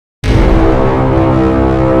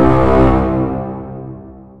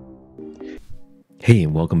Hey,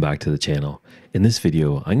 and welcome back to the channel. In this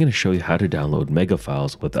video, I'm going to show you how to download mega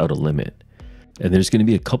files without a limit. And there's going to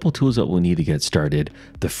be a couple tools that we'll need to get started.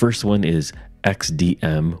 The first one is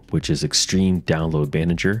XDM, which is Extreme Download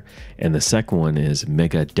Manager, and the second one is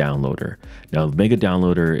Mega Downloader. Now, Mega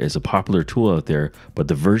Downloader is a popular tool out there, but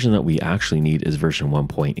the version that we actually need is version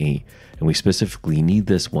 1.8. And we specifically need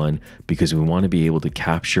this one because we want to be able to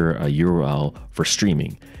capture a URL for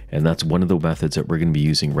streaming. And that's one of the methods that we're going to be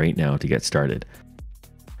using right now to get started.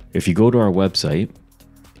 If you go to our website,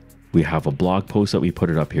 we have a blog post that we put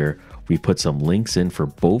it up here. We put some links in for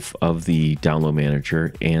both of the download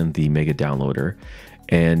manager and the mega downloader.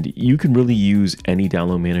 And you can really use any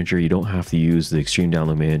download manager. You don't have to use the Extreme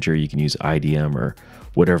Download Manager. You can use IDM or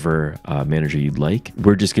whatever manager you'd like.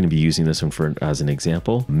 We're just going to be using this one as an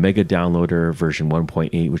example. Mega Downloader version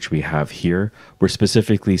 1.8, which we have here. We're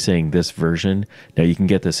specifically saying this version. Now you can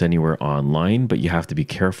get this anywhere online, but you have to be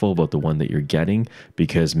careful about the one that you're getting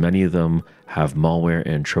because many of them have malware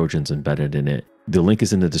and Trojans embedded in it. The link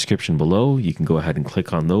is in the description below. You can go ahead and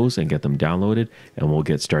click on those and get them downloaded, and we'll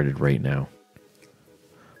get started right now.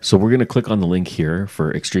 So we're going to click on the link here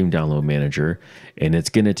for Extreme Download Manager, and it's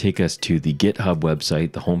going to take us to the GitHub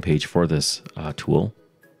website, the homepage for this tool.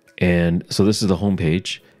 And so this is the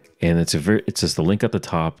homepage, and it's just the link at the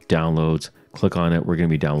top, downloads. Click on it. We're going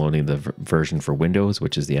to be downloading the version for Windows,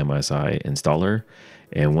 which is the MSI installer.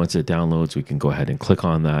 And once it downloads, we can go ahead and click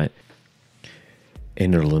on that,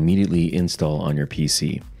 and it'll immediately install on your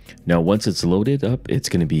PC. Now, once it's loaded up, it's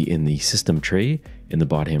going to be in the system tray in the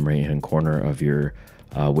bottom right-hand corner of your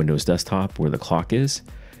Windows desktop where the clock is.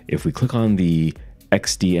 If we click on the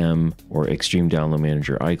XDM or Extreme Download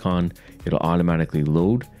Manager icon, it'll automatically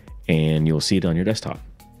load and you'll see it on your desktop.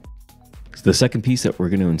 So the second piece that we're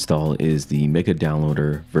going to install is the Mega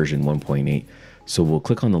Downloader version 1.8. So we'll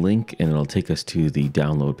click on the link and it'll take us to the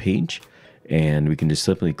download page, and we can just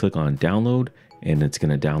simply click on download and it's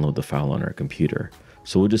going to download the file on our computer.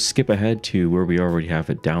 So we'll just skip ahead to where we already have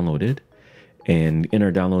it downloaded. And in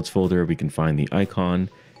our downloads folder, we can find the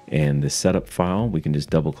icon and the setup file. We can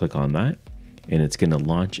just double click on that and it's going to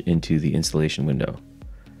launch into the installation window.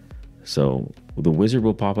 So the wizard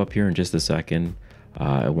will pop up here in just a second.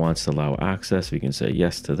 It wants to allow access. We can say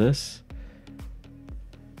yes to this.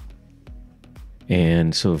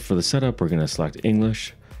 And so for the setup, we're going to select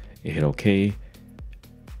English, hit OK.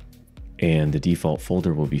 And the default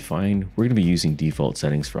folder will be fine. We're going to be using default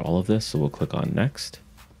settings for all of this. So we'll click on next.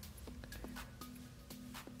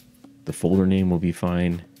 The folder name will be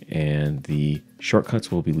fine, and the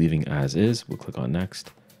shortcuts we'll be leaving as is. We'll click on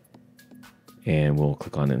next, and we'll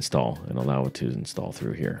click on install and allow it to install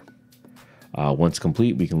through here. Once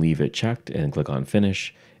complete, we can leave it checked and click on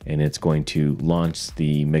finish, and it's going to launch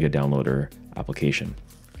the Mega Downloader application.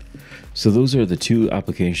 So those are the two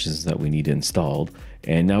applications that we need installed,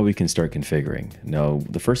 and now we can start configuring. Now,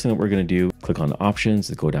 the first thing that we're going to do, click on options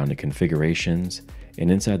to go down to configurations, and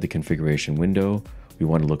inside the configuration window, we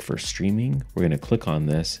want to look for streaming. We're going to click on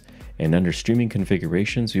this, and under streaming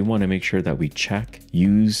configurations, we want to make sure that we check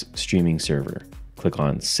use streaming server. Click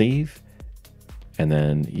on save, and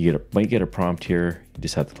then you might get a prompt here. You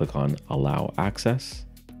just have to click on allow access,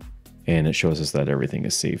 and it shows us that everything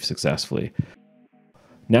is saved successfully.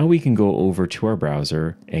 Now we can go over to our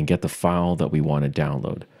browser and get the file that we want to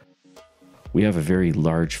download. We have a very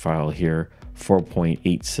large file here,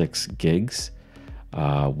 4.86 gigs.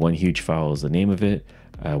 One huge file is the name of it.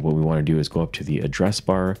 What we want to do is go up to the address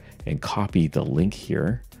bar and copy the link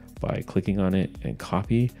here by clicking on it and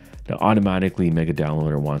copy. Now automatically Mega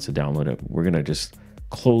Downloader wants to download it. We're going to just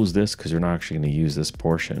close this because we're not actually going to use this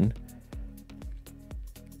portion.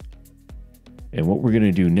 And what we're going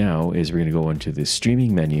to do now is we're going to go into the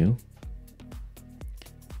streaming menu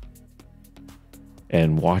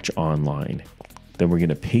and watch online. Then we're going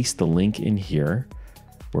to paste the link in here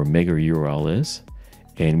where Mega URL is,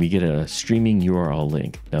 and we get a streaming URL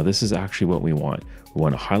link. Now this is actually what we want. We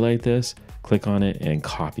want to highlight this, click on it, and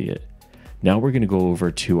copy it. Now we're going to go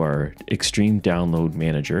over to our Extreme Download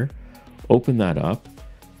Manager, open that up,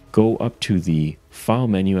 go up to the file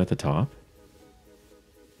menu at the top,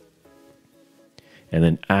 and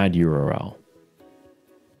then add URL.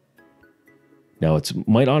 Now it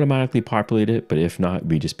might automatically populate it, but if not,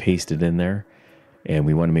 we just paste it in there. And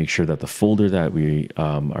we want to make sure that the folder that we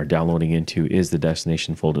are downloading into is the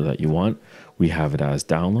destination folder that you want. We have it as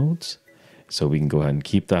downloads, so we can go ahead and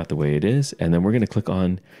keep that the way it is. And then we're going to click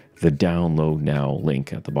on the download now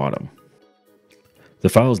link at the bottom. The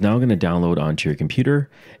file is now going to download onto your computer,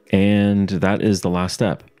 and that is the last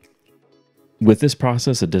step. With this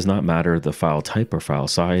process, it does not matter the file type or file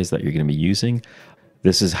size that you're going to be using.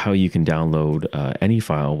 This is how you can download any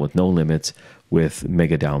file with no limits with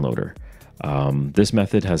Mega Downloader. This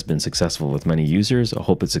method has been successful with many users. I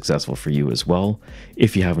hope it's successful for you as well.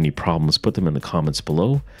 If you have any problems, put them in the comments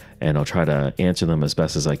below and I'll try to answer them as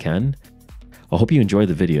best as I can. I hope you enjoyed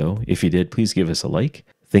the video. If you did, please give us a like.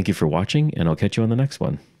 Thank you for watching and I'll catch you on the next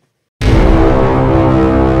one.